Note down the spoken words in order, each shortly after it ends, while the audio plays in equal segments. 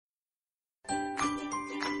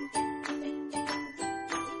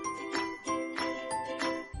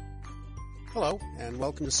Hello, and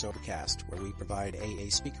welcome to Sobercast, where we provide AA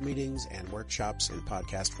speaker meetings and workshops in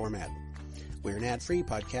podcast format. We're an ad-free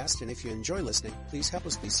podcast, and if you enjoy listening, please help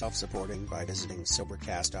us be self-supporting by visiting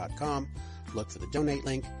Sobercast.com, look for the donate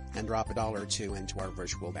link, and drop $1 or $2 into our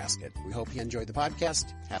virtual basket. We hope you enjoy the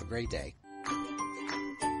podcast. Have a great day.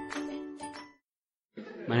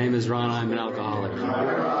 My name is Ron. I'm an alcoholic.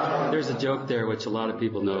 There's a joke there which a lot of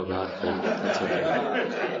people know about, but that's okay.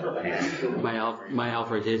 My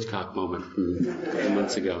Alfred Hitchcock moment from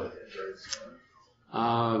months ago.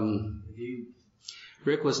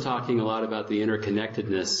 Rick was talking a lot about the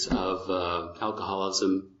interconnectedness of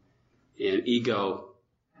alcoholism and ego,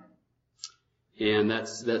 and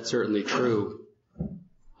that's certainly true.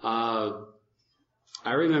 I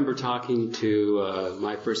remember talking to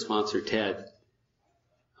my first sponsor, Ted,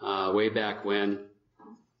 way back when,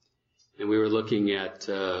 and we were looking at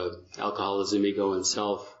alcoholism, ego, and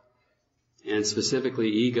self, and specifically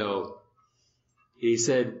ego. He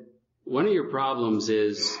said, one of your problems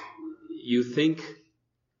is you think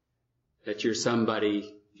that you're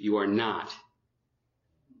somebody you are not.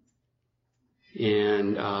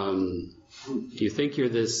 And you think you're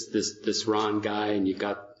this Ron guy, and you've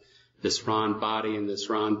got this Ron body and this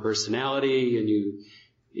Ron personality, and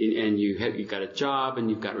you've got a job, and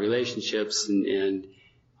you've got relationships, and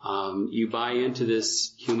you buy into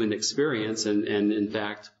this human experience, and in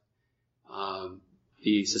fact,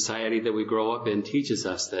 the society that we grow up in teaches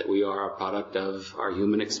us that we are a product of our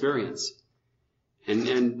human experience.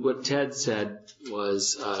 And what Ted said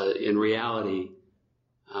was, in reality,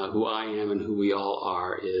 who I am and who we all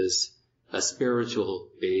are is a spiritual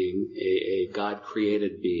being, a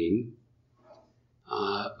God-created being,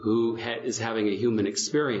 who is having a human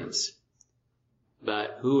experience.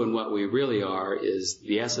 But who and what we really are is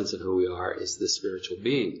the essence of who we are is the spiritual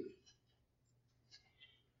being.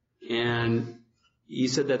 And he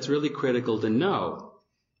said that's really critical to know,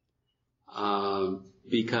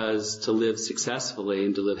 because to live successfully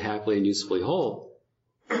and to live happily and usefully whole,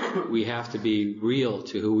 we have to be real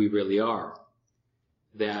to who we really are.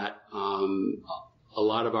 That a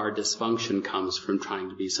lot of our dysfunction comes from trying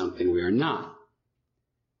to be something we are not.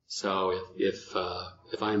 So if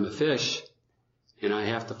I'm a fish and I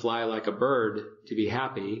have to fly like a bird to be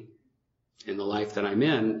happy in the life that I'm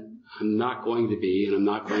in, I'm not going to be, and I'm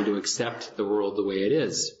not going to accept the world the way it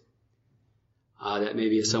is. That may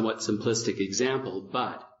be a somewhat simplistic example,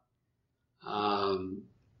 but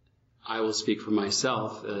I will speak for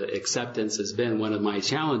myself. Acceptance has been one of my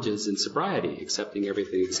challenges in sobriety, accepting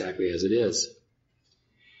everything exactly as it is.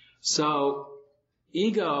 So,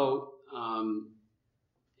 ego,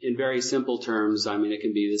 in very simple terms, I mean, it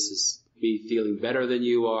can be, this is me feeling better than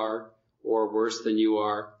you are or worse than you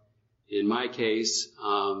are. In my case,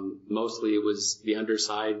 mostly it was the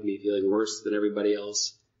underside, me feeling worse than everybody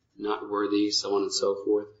else, not worthy, so on and so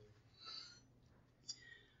forth.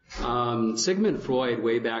 Sigmund Freud,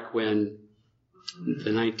 way back when, the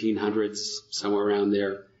 1900s, somewhere around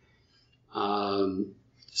there,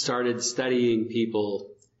 started studying people,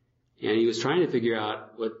 and he was trying to figure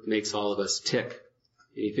out what makes all of us tick.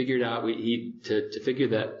 And he figured out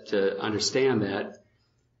to understand that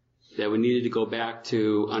we needed to go back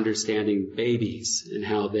to understanding babies and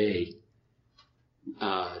how they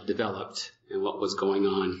developed and what was going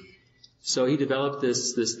on. So he developed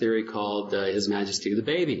this theory called His Majesty the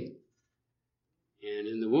Baby. And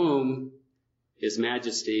in the womb, His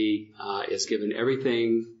Majesty is given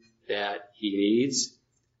everything that he needs,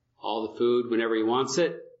 all the food whenever he wants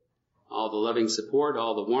it, all the loving support,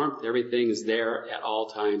 all the warmth, everything is there at all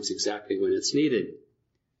times exactly when it's needed.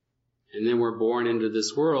 And then we're born into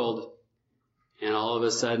this world, and all of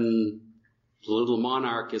a sudden, the little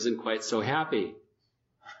monarch isn't quite so happy.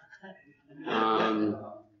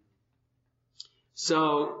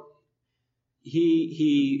 So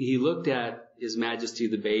he looked at His Majesty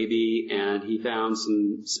the Baby, and he found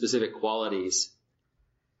some specific qualities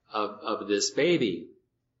of this baby.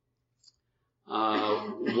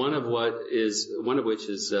 One of which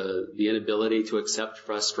is the inability to accept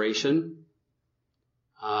frustration.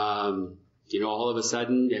 All of a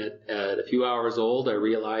sudden, at a few hours old, I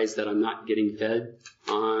realize that I'm not getting fed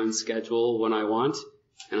on schedule when I want,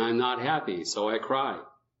 and I'm not happy, so I cry,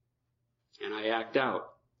 and I act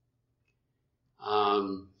out.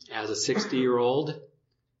 As a 60-year-old,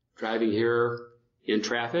 driving here in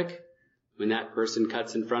traffic, when that person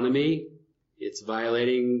cuts in front of me, it's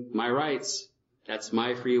violating my rights. That's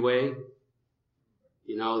my freeway.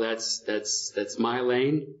 That's my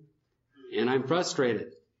lane, and I'm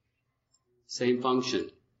frustrated. Same function.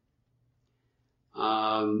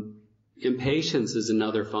 Impatience is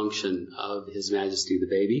another function of His Majesty the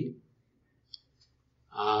Baby.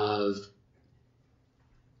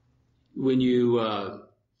 when you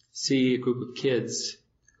see a group of kids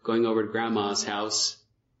going over to grandma's house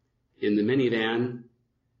in the minivan,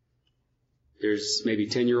 there's maybe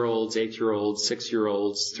 10-year-olds, 8-year-olds,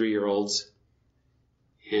 6-year-olds, 3-year-olds.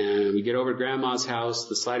 And we get over to grandma's house,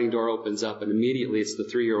 the sliding door opens up, and immediately it's the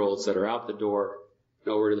 3-year-olds that are out the door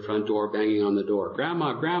and over to the front door, banging on the door.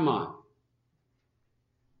 Grandma, Grandma.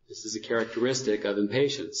 This is a characteristic of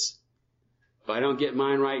impatience. If I don't get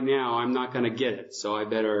mine right now, I'm not going to get it. So I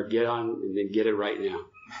better get on and then get it right now.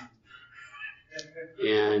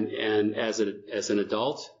 And as an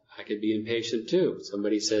adult, I could be impatient too.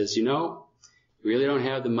 Somebody says, you know, you really don't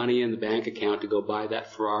have the money in the bank account to go buy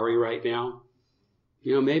that Ferrari right now.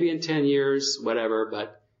 You know, maybe in 10 years, whatever,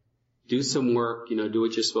 but do some work, you know, do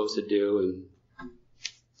what you're supposed to do. And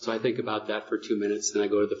so I think about that for 2 minutes, and I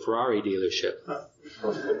go to the Ferrari dealership.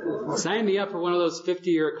 Sign me up for one of those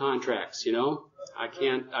 50-year contracts, you know. I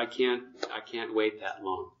can't wait that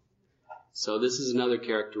long. So this is another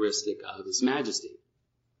characteristic of His Majesty.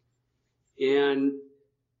 And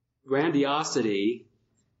grandiosity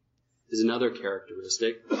is another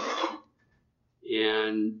characteristic.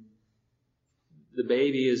 And the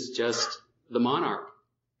baby is just the monarch.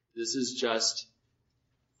 This is just,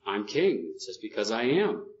 I'm king. It's just because I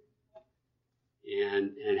am.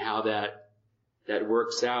 And how that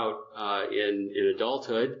works out in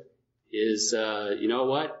adulthood is, you know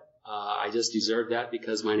what? I just deserve that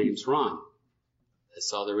because my name's Ron.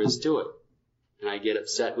 That's all there is to it. And I get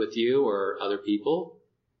upset with you or other people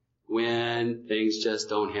when things just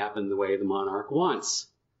don't happen the way the monarch wants.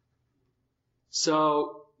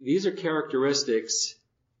 So these are characteristics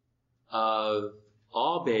of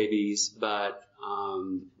all babies, but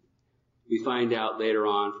we find out later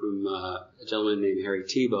on from a gentleman named Harry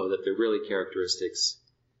Tiebout that they're really characteristics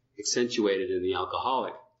accentuated in the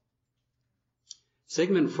alcoholic.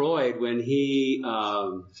 Sigmund Freud, when he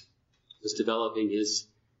was developing his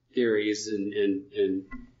theories and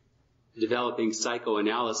developing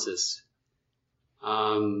psychoanalysis,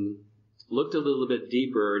 looked a little bit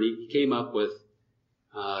deeper, and he came up with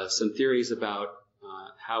some theories about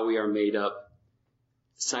how we are made up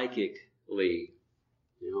psychically.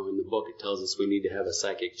 You know, in the book it tells us we need to have a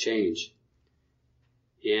psychic change.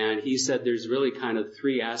 And he said there's really kind of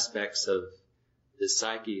 3 aspects of the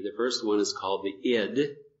psyche. The first one is called the id.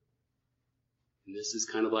 And this is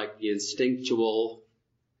kind of like the instinctual,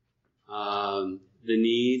 the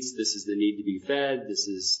needs. This is the need to be fed. This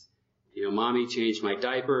is, you know, mommy changed my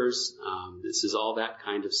diapers. This is all that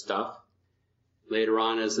kind of stuff. Later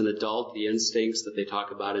on as an adult, the instincts that they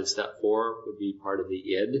talk about in step 4 would be part of the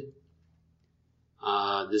id.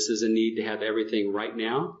 This is a need to have everything right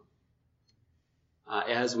now.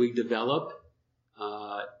 As we develop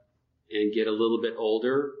and get a little bit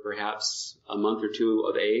older, perhaps a month or 2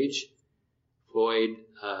 of age, Freud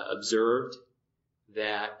observed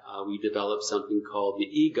that we develop something called the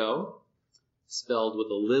ego, spelled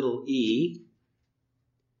with a little e,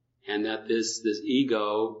 and that this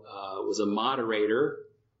ego was a moderator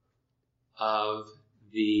of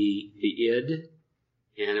the id,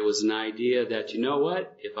 and it was an idea that, you know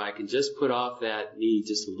what, if I can just put off that need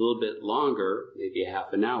just a little bit longer, maybe a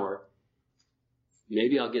half an hour,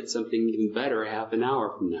 maybe I'll get something even better a half an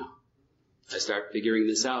hour from now. I start figuring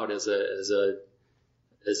this out as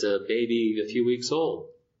a baby a few weeks old.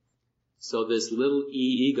 So this little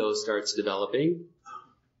ego starts developing.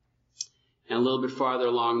 And a little bit farther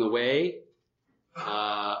along the way,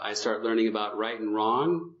 I start learning about right and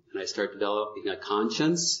wrong, and I start developing a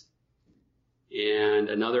conscience. And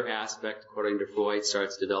another aspect, according to Freud,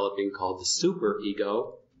 starts developing called the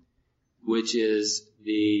superego, which is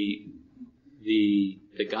the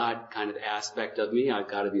God kind of aspect of me. I've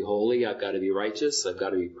got to be holy, I've got to be righteous, I've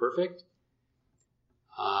got to be perfect.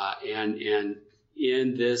 And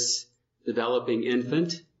in this developing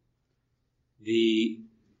infant, the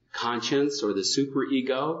conscience or the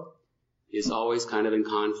superego is always kind of in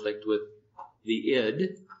conflict with the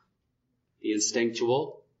id, the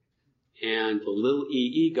instinctual, and the little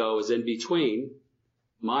ego is in between,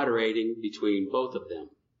 moderating between both of them.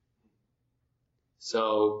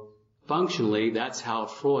 So functionally, that's how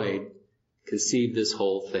Freud conceived this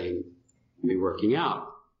whole thing to be working out.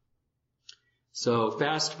 So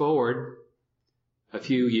fast forward a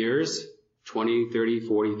few years, 20, 30,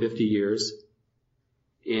 40, 50 years,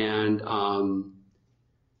 and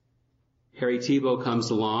Harry Tiebout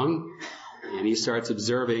comes along, and he starts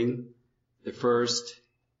observing the first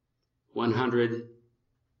 100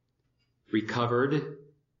 recovered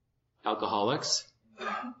alcoholics.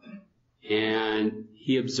 And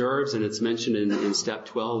he observes, and it's mentioned in step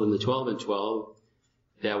 12, in the 12 and 12,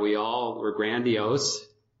 that we all were grandiose,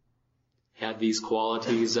 had these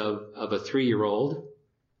qualities of a 3-year-old,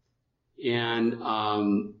 and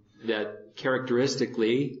that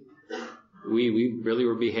characteristically we really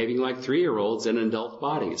were behaving like 3-year-olds in adult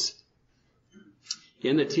bodies.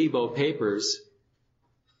 In the Thibault Papers,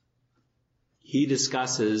 he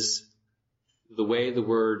discusses the way the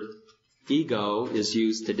word ego is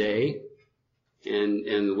used today,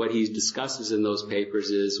 and what he discusses in those papers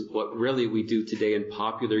is what really we do today in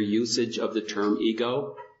popular usage of the term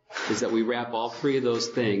ego, is that we wrap all 3 of those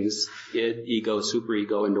things, id, ego,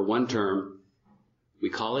 superego, into one term. We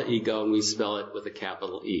call it ego, and we spell it with a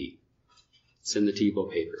capital E. It's in the Thibault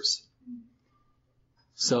Papers.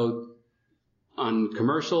 So on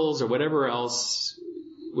commercials or whatever else,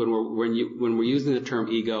 when we're using the term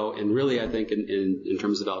ego, and really I think in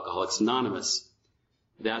terms of Alcoholics Anonymous,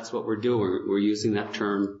 that's what we're doing. We're using that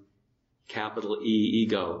term capital E,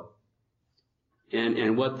 ego.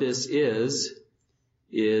 And what this is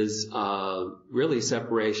really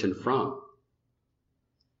separation from.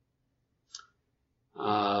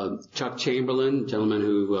 Chuck Chamberlain, a gentleman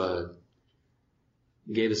who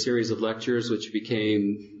gave a series of lectures which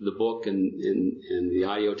became the book and the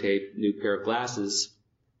audio tape, New Pair of Glasses,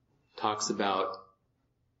 talks about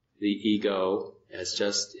the ego as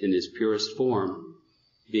just in its purest form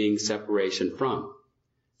being separation from.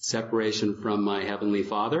 Separation from my Heavenly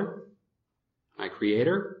Father, my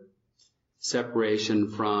Creator, separation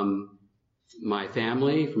from my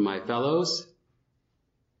family, from my fellows,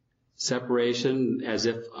 separation as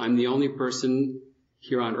if I'm the only person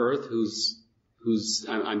here on earth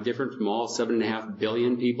I'm different from all 7.5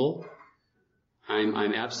 billion people.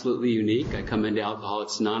 I'm absolutely unique. I come into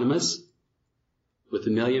Alcoholics Anonymous with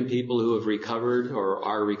 1 million people who have recovered or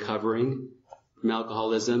are recovering from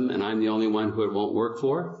alcoholism, and I'm the only one who it won't work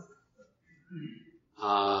for.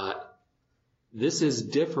 This is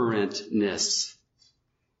differentness.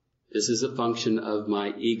 This is a function of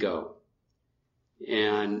my ego.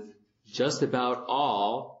 And just about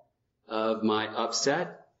all of my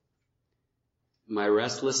upset, my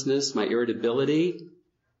restlessness, my irritability,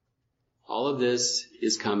 all of this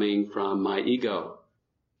is coming from my ego.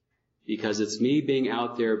 Because it's me being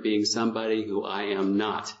out there being somebody who I am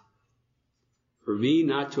not. For me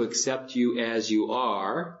not to accept you as you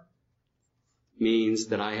are means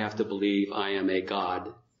that I have to believe I am a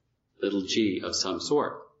God, little g, of some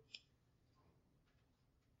sort.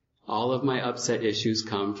 All of my upset issues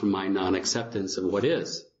come from my non-acceptance of what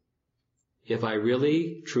is. If I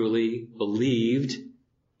really, truly believed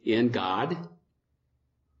in God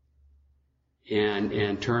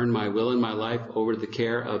and turned my will and my life over to the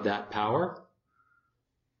care of that power,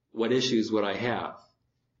 what issues would I have?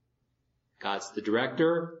 God's the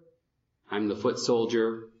director, I'm the foot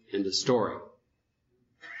soldier, end of story.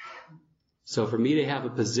 So for me to have a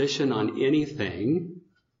position on anything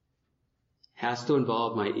has to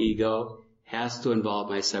involve my ego, has to involve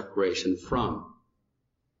my separation from.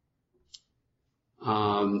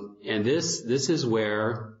 And this is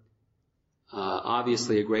where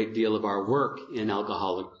obviously a great deal of our work in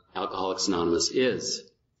Alcoholics Anonymous is.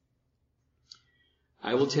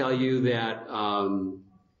 I will tell you that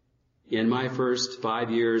in my first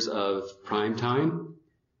 5 years of prime time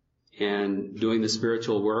and doing the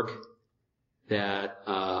spiritual work that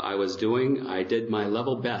I was doing, I did my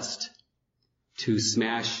level best to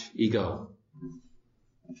smash ego.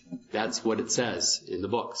 That's what it says in the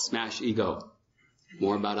book, smash ego.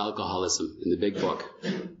 More about alcoholism in the big book.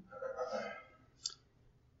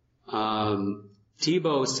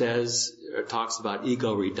 Thibault talks about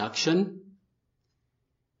ego reduction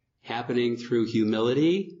happening through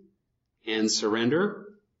humility and surrender.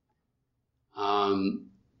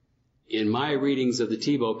 In my readings of the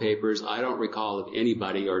Thibault Papers, I don't recall of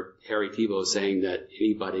anybody or Harry Thibault saying that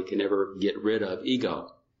anybody can ever get rid of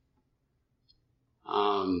ego.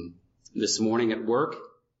 This morning at work,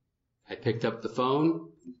 I picked up the phone,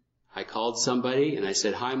 I called somebody, and I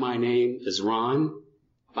said, "Hi, my name is Ron,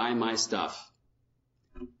 buy my stuff."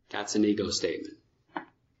 That's an ego statement.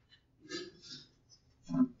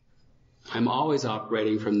 I'm always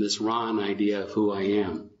operating from this Ron idea of who I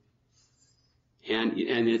am. And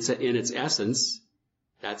it's in its essence,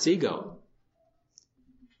 that's ego.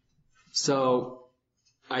 So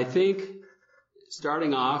I think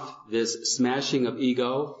starting off this smashing of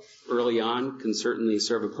ego early on can certainly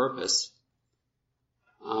serve a purpose.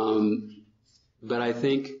 But I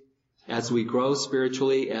think as we grow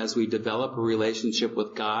spiritually, as we develop a relationship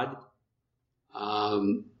with God,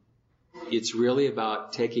 it's really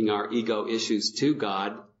about taking our ego issues to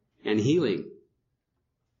God and healing.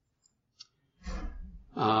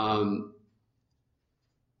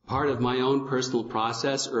 Part of my own personal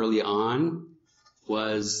process early on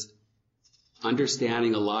was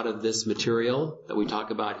understanding a lot of this material that we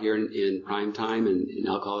talk about here in Prime Time and in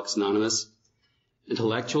Alcoholics Anonymous.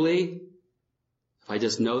 Intellectually, if I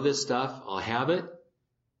just know this stuff, I'll have it,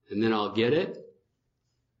 and then I'll get it.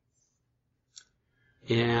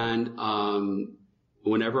 And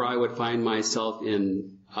whenever I would find myself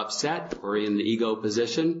in upset or in the ego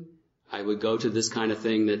position, I would go to this kind of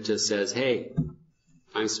thing that just says, hey,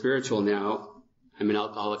 I'm spiritual now, I'm in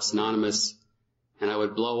Alcoholics Anonymous, and I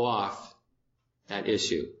would blow off that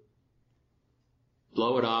issue.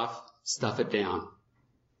 Blow it off, stuff it down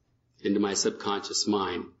into my subconscious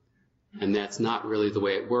mind. And that's not really the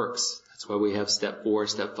way it works. That's why we have step 4,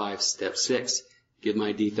 step 5, step 6. Give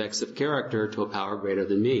my defects of character to a power greater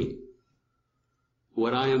than me.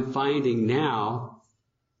 What I am finding now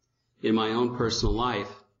in my own personal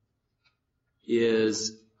life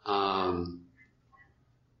is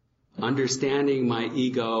understanding my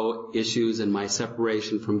ego issues and my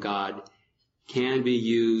separation from God can be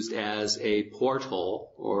used as a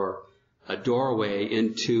portal or a doorway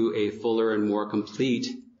into a fuller and more complete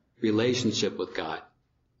relationship with God.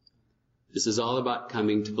 This is all about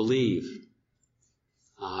coming to believe.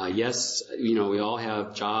 Yes, we all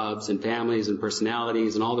have jobs and families and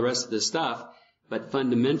personalities and all the rest of this stuff, but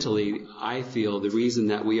fundamentally, I feel the reason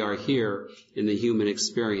that we are here in the human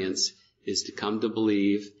experience is to come to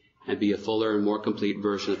believe and be a fuller and more complete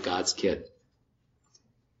version of God's kid.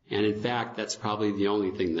 And in fact, that's probably the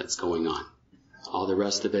only thing that's going on. All the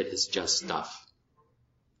rest of it is just stuff.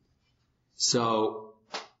 So,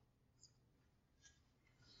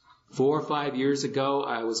 4 or 5 years ago,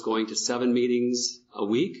 I was going to 7 meetings a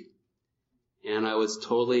week, and I was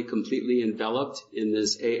totally, completely enveloped in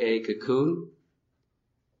this AA cocoon,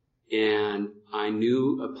 and I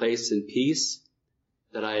knew a place in peace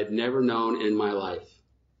that I had never known in my life.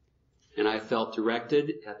 And I felt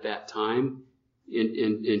directed at that time,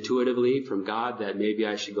 intuitively from God, that maybe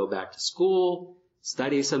I should go back to school,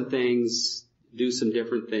 study some things, do some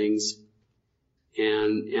different things,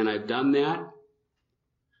 and I've done that.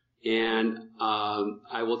 And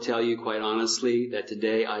I will tell you quite honestly that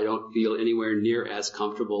today I don't feel anywhere near as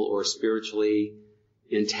comfortable or spiritually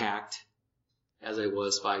intact as I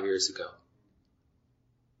was 5 years ago.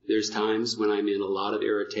 There's times when I'm in a lot of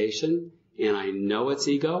irritation, and I know it's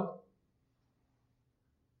ego,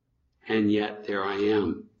 and yet there I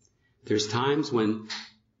am. There's times when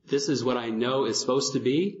this is what I know is supposed to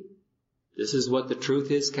be. This is what the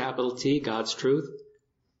truth is, capital T, God's truth.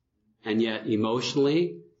 And yet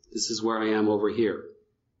emotionally, this is where I am over here.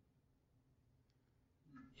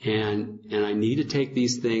 And I need to take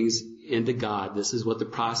these things into God. This is what the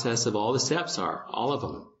process of all the steps are, all of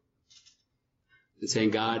them. And saying,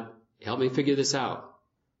 God, help me figure this out.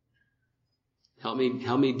 Help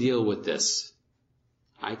me deal with this.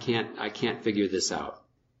 I can't figure this out.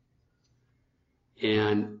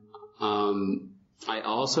 And I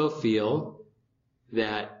also feel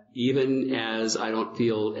that even as I don't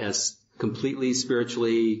feel as completely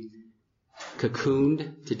spiritually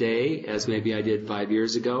cocooned today as maybe I did 5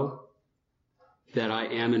 years ago, that I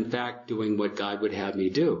am in fact doing what God would have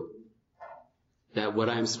me do. That what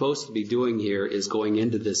I'm supposed to be doing here is going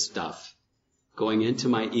into this stuff, going into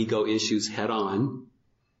my ego issues head on,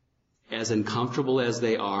 as uncomfortable as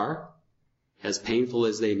they are, as painful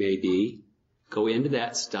as they may be, go into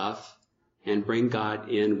that stuff and bring God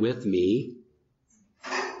in with me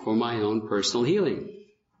for my own personal healing.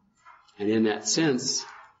 And in that sense,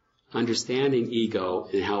 understanding ego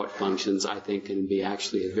and how it functions, I think, can be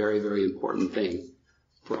actually a very, very important thing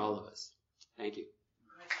for all of us. Thank you.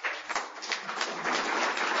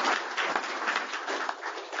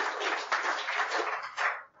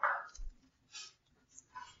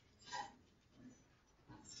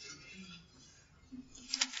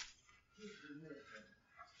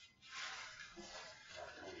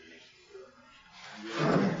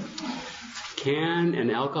 Can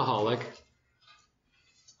an alcoholic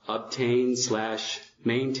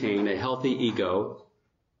obtain/maintain a healthy ego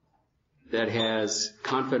that has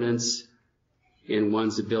confidence in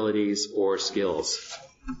one's abilities or skills?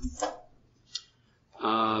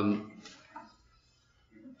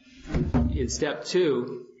 In step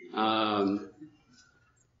 2,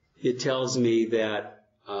 it tells me that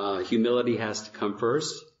humility has to come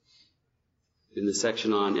first. In the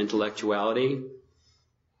section on intellectuality,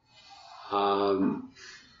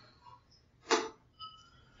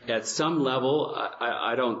 at some level,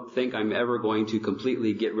 I don't think I'm ever going to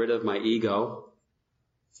completely get rid of my ego,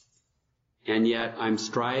 and yet I'm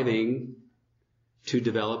striving to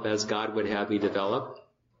develop as God would have me develop.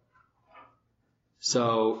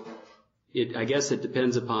 So, I guess it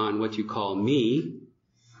depends upon what you call me.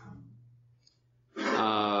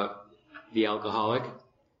 the alcoholic.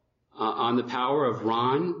 On the power of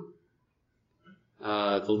Ron,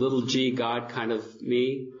 the little g God kind of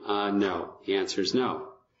me, no. The answer is no.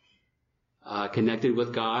 Connected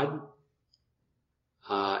with God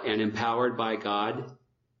and empowered by God,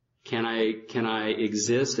 can I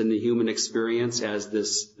exist in the human experience as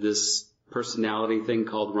this personality thing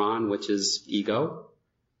called Ron, which is ego?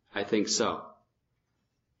 I think so.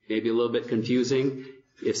 Maybe a little bit confusing.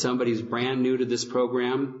 If somebody's brand new to this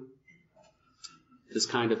program, this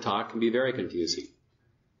kind of talk can be very confusing.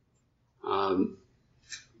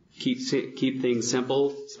 Keep things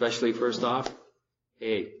simple, especially first off.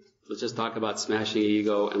 Hey, let's just talk about smashing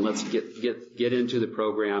ego, and let's get into the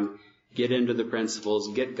program, get into the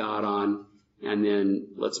principles, get God on, and then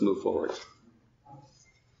let's move forward.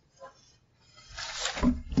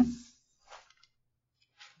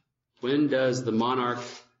 When does the monarch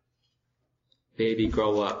baby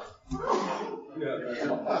grow up?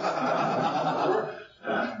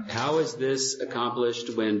 How is this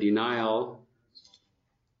accomplished when denial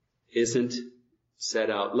isn't said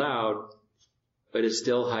out loud, but is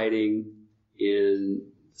still hiding in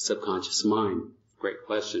the subconscious mind? Great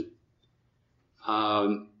question.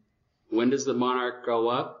 When does the monarch grow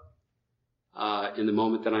up? In the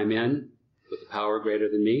moment that I'm in, with a power greater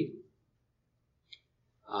than me.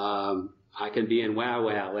 I can be in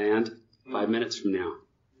wow land 5 minutes from now.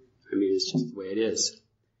 I mean, it's just the way it is.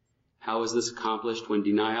 How is this accomplished when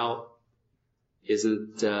denial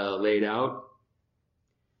isn't laid out?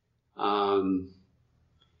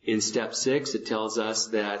 In step 6, it tells us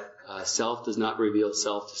that self does not reveal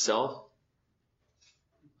self to self.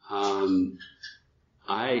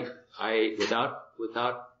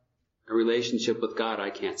 Without a relationship with God, I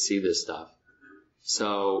can't see this stuff.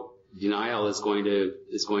 So denial is going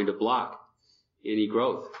to block any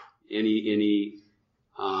growth, any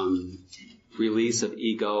release of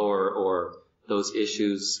ego or those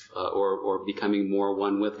issues or becoming more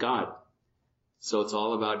one with God. So it's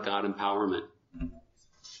all about God empowerment.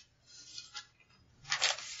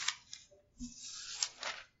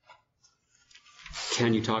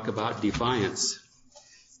 Can you talk about defiance?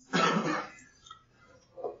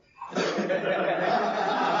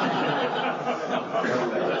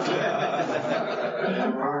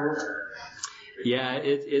 Yeah,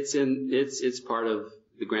 it's part of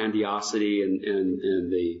the grandiosity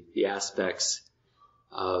and the aspects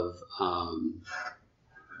of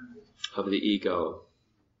the ego.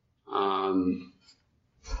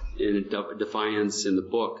 In defiance in the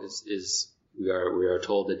book is we are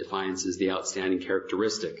told that defiance is the outstanding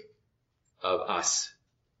characteristic of us,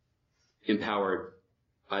 empowered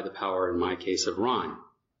by the power, in my case, of Ron.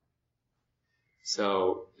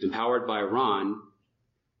 So, empowered by Ron,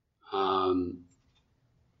 I'm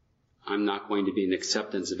not going to be in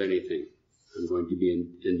acceptance of anything. I'm going to be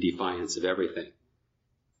in defiance of everything.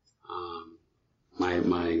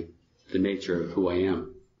 The nature of who I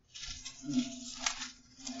am.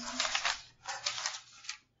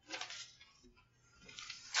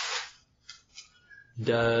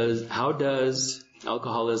 How does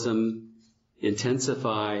alcoholism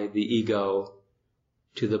intensify the ego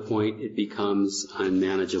to the point it becomes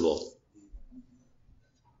unmanageable?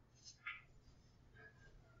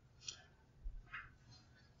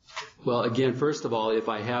 Well, again, first of all, if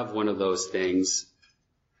I have one of those things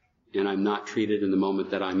and I'm not treated in the moment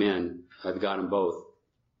that I'm in, I've got them both.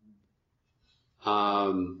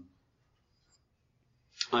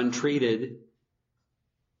 Untreated,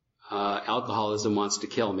 alcoholism wants to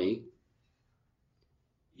kill me.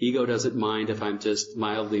 Ego doesn't mind if I'm just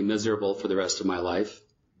mildly miserable for the rest of my life.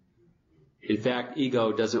 In fact,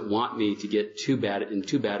 ego doesn't want me to get in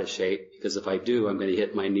too bad a shape, because if I do, I'm going to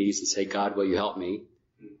hit my knees and say, God, will you help me?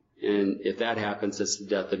 And if that happens, it's the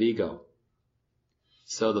death of ego.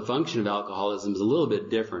 So the function of alcoholism is a little bit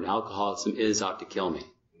different. Alcoholism is out to kill me.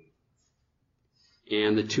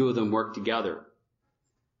 And the two of them work together.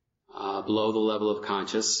 Below the level of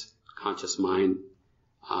conscious mind,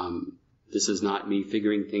 this is not me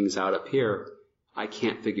figuring things out up here. I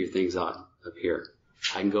can't figure things out up here.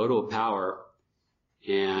 I can go to a power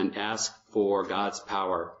and ask for God's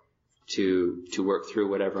power to work through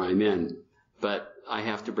whatever I'm in. But I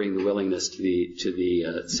have to bring the willingness to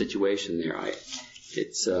the situation there.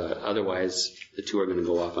 Otherwise the two are going to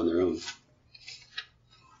go off on their own.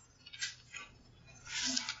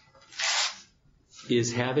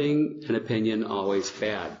 Is having an opinion always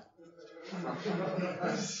bad?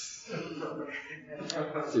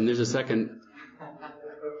 And there's a second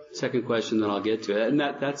question that I'll get to, and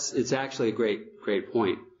it's actually a great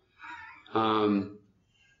point.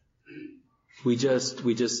 We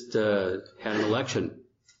just had an election,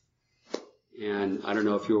 And I don't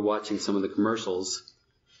know if you were watching some of the commercials.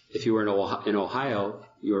 If you were in Ohio,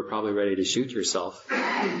 you were probably ready to shoot yourself.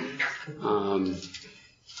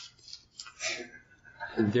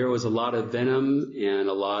 There was a lot of venom and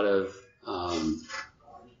a lot of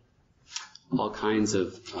all kinds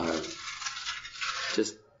of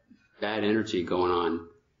just bad energy going on.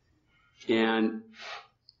 And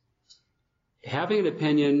having an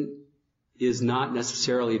opinion is not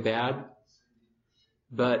necessarily bad,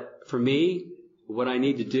 but for me, what I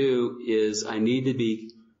need to do is I need to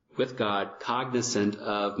be, with God, cognizant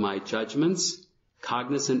of my judgments,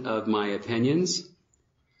 cognizant of my opinions,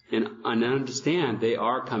 and understand they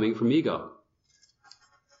are coming from ego.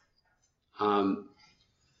 God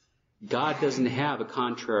doesn't have a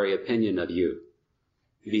contrary opinion of you,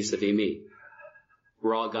 vis-a-vis me.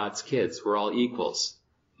 We're all God's kids. We're all equals.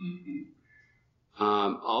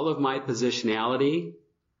 All of my positionality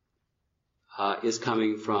is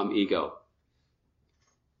coming from ego.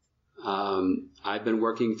 I've been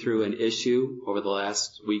working through an issue over the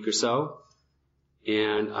last week or so,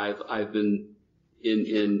 and I've been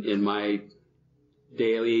in my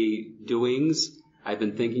daily doings, I've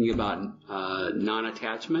been thinking about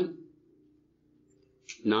non-attachment,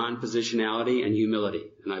 non-positionality, and humility.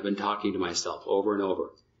 And I've been talking to myself over and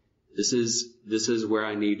over. This is where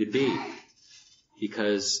I need to be,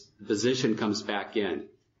 because the position comes back in.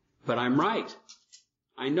 But I'm right.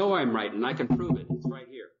 I know I'm right, and I can prove it. It's right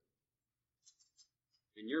here.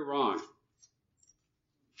 And you're wrong.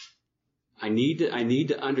 I need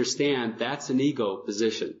to understand that's an ego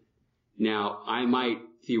position. Now, I might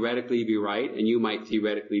theoretically be right, and you might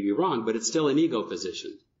theoretically be wrong, but it's still an ego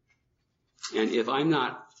position. And if I'm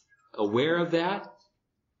not aware of that,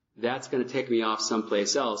 that's going to take me off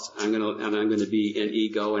someplace else. I'm going to be in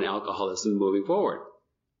ego and alcoholism moving forward.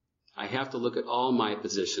 I have to look at all my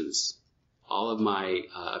positions, all of my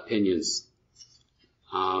opinions.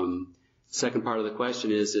 Second part of the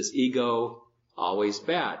question is ego always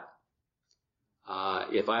bad?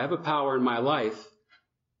 If I have a power in my life,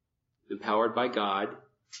 empowered by God,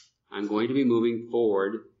 I'm going to be moving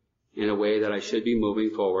forward in a way that I should be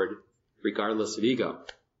moving forward, regardless of ego.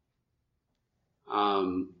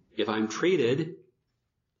 If I'm treated,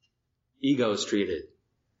 ego's treated.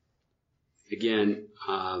 Again,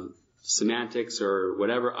 semantics or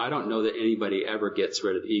whatever, I don't know that anybody ever gets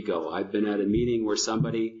rid of ego. I've been at a meeting where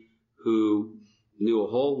somebody who knew a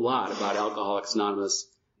whole lot about Alcoholics Anonymous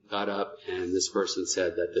got up, and this person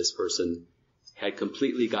said that this person had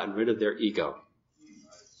completely gotten rid of their ego.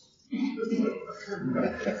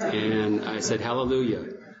 And I said,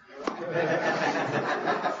 hallelujah.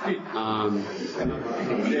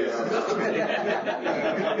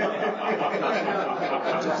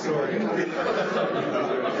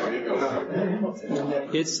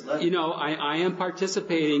 It's, I am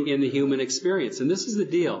participating in the human experience, and this is the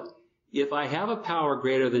deal. If I have a power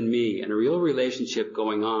greater than me and a real relationship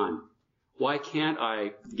going on, why can't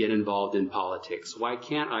I get involved in politics? Why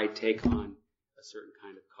can't I take on a certain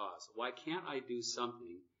kind of cause? Why can't I do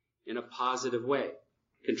something in a positive way,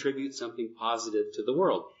 contribute something positive to the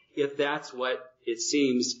world, if that's what it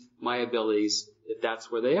seems my abilities, if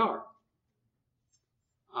that's where they are?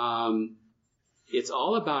 It's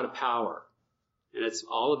all about a power, and it's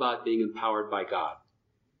all about being empowered by God.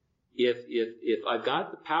 If I've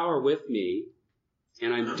got the power with me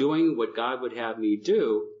and I'm doing what God would have me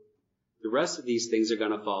do, the rest of these things are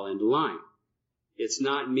going to fall into line. It's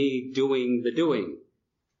not me doing the doing.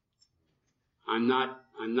 I'm not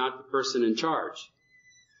the person in charge.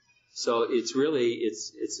 So it's really,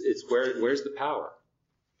 it's where's the power?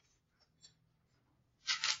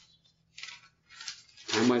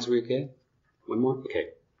 Time-wise, we okay? One more?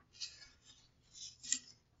 Okay.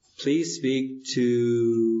 Please speak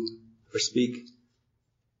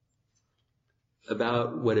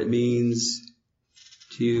about what it means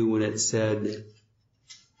to you when it said,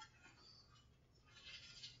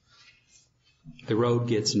 the road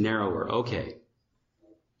gets narrower. Okay.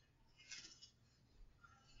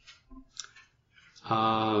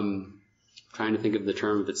 Trying to think of the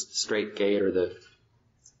term, if it's the straight gate or the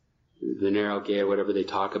narrow gate or whatever they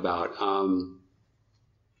talk about.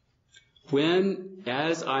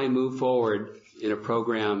 As I move forward in the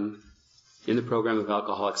program of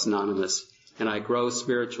Alcoholics Anonymous, and I grow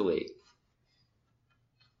spiritually,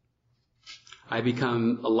 I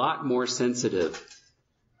become a lot more sensitive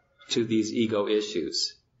to these ego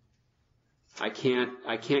issues. I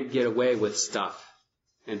can't get away with stuff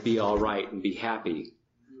and be all right and be happy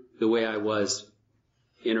the way I was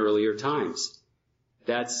in earlier times.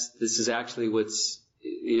 This is actually what's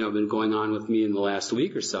been going on with me in the last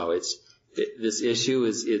week or so. This issue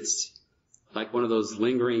is like one of those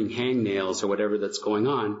lingering hangnails or whatever that's going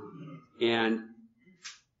on. And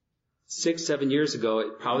 6-7 years ago,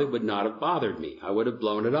 it probably would not have bothered me. I would have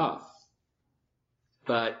blown it off.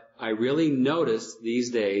 But I really notice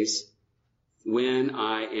these days when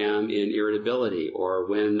I am in irritability, or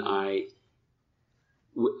when I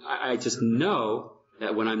just know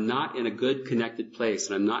that when I'm not in a good connected place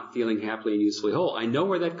and I'm not feeling happily and usefully whole, I know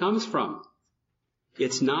where that comes from.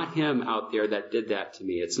 It's not him out there that did that to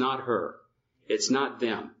me. It's not her. It's not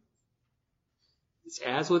them. It's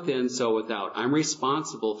as within, so without. I'm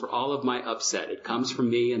responsible for all of my upset. It comes from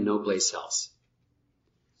me and no place else.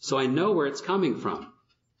 So I know where it's coming from.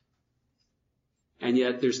 And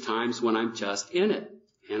yet there's times when I'm just in it.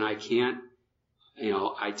 And I can't,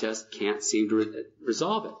 I just can't seem to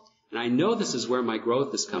resolve it. And I know this is where my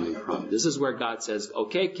growth is coming from. This is where God says,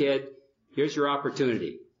 okay, kid, here's your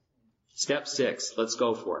opportunity. Step 6, let's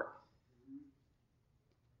go for it.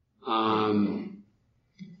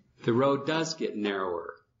 The road does get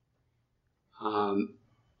narrower. I'm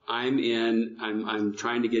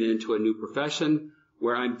trying to get into a new profession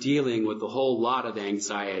where I'm dealing with a whole lot of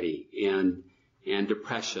anxiety and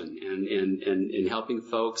depression and helping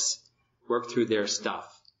folks work through their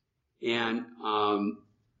stuff. And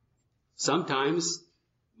sometimes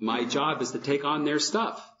my job is to take on their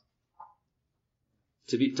stuff,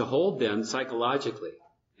 to hold them psychologically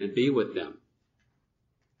and be with them.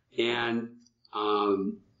 And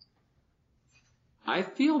I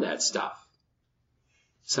feel that stuff.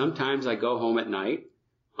 Sometimes I go home at night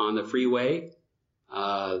on the freeway,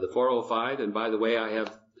 the 405, and by the way, I have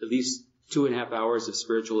at least 2.5 hours of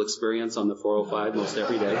spiritual experience on the 405 most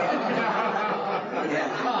every day.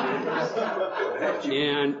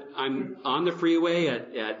 And I'm on the freeway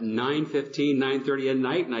at 9:15, 9:30 at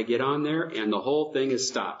night, and I get on there, and the whole thing is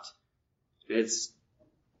stopped. It's,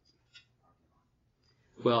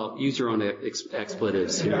 well, use your own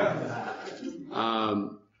expletives here.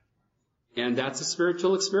 And that's a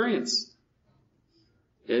spiritual experience.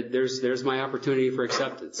 There's my opportunity for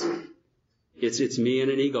acceptance. It's me in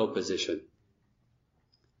an ego position.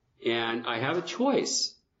 And I have a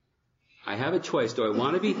choice. Do I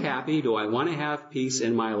want to be happy? Do I want to have peace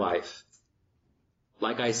in my life?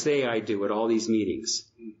 Like I say I do at all these meetings.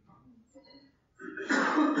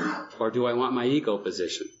 Or do I want my ego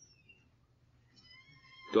position?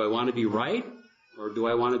 Do I want to be right? Or do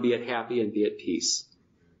I want to be happy and be at peace?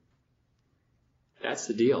 That's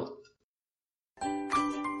the deal.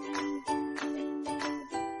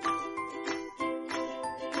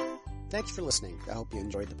 Thanks for listening. I hope you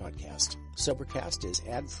enjoyed the podcast. Sobercast is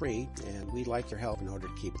ad-free, and we'd like your help in order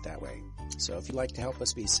to keep it that way. So if you'd like to help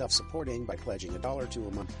us be self-supporting by pledging $1 or $2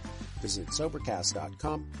 a month, visit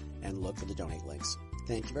Sobercast.com and look for the donate links.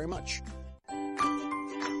 Thank you very much.